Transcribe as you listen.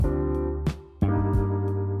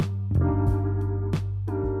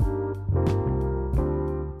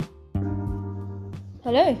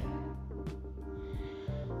Hello.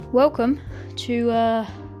 Welcome to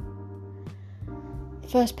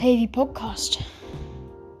first Pavey podcast.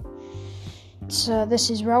 This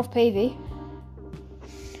is Ralph Pavey.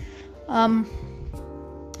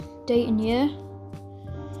 Date and year.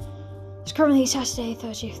 It's currently Saturday,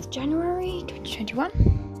 30th January 2021.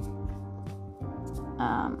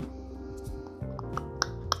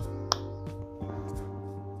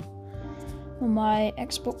 On my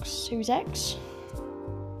Xbox Series X.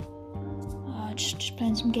 Just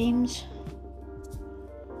playing some games.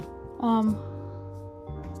 I'm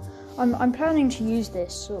planning to use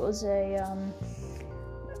this sort of as a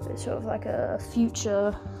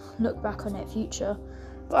future look back on it future.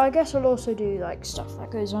 But I guess I'll also do like stuff that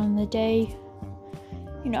goes on in the day.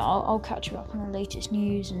 You know, I'll catch you up on the latest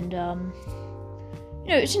news, and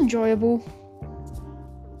it's enjoyable.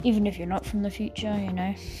 Even if you're not from the future,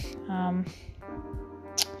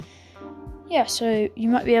 so you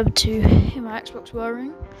might be able to hear my Xbox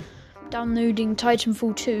whirring. Downloading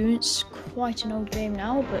Titanfall 2. It's quite an old game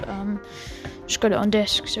now, but just got it on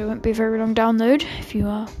disc, so it won't be a very long download if you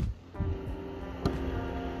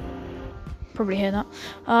probably hear that.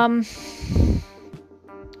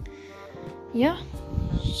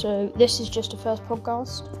 So this is just a first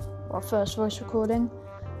podcast, or first voice recording,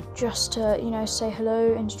 just to, say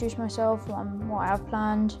hello, introduce myself, what I have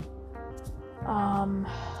planned.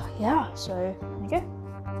 So there you go.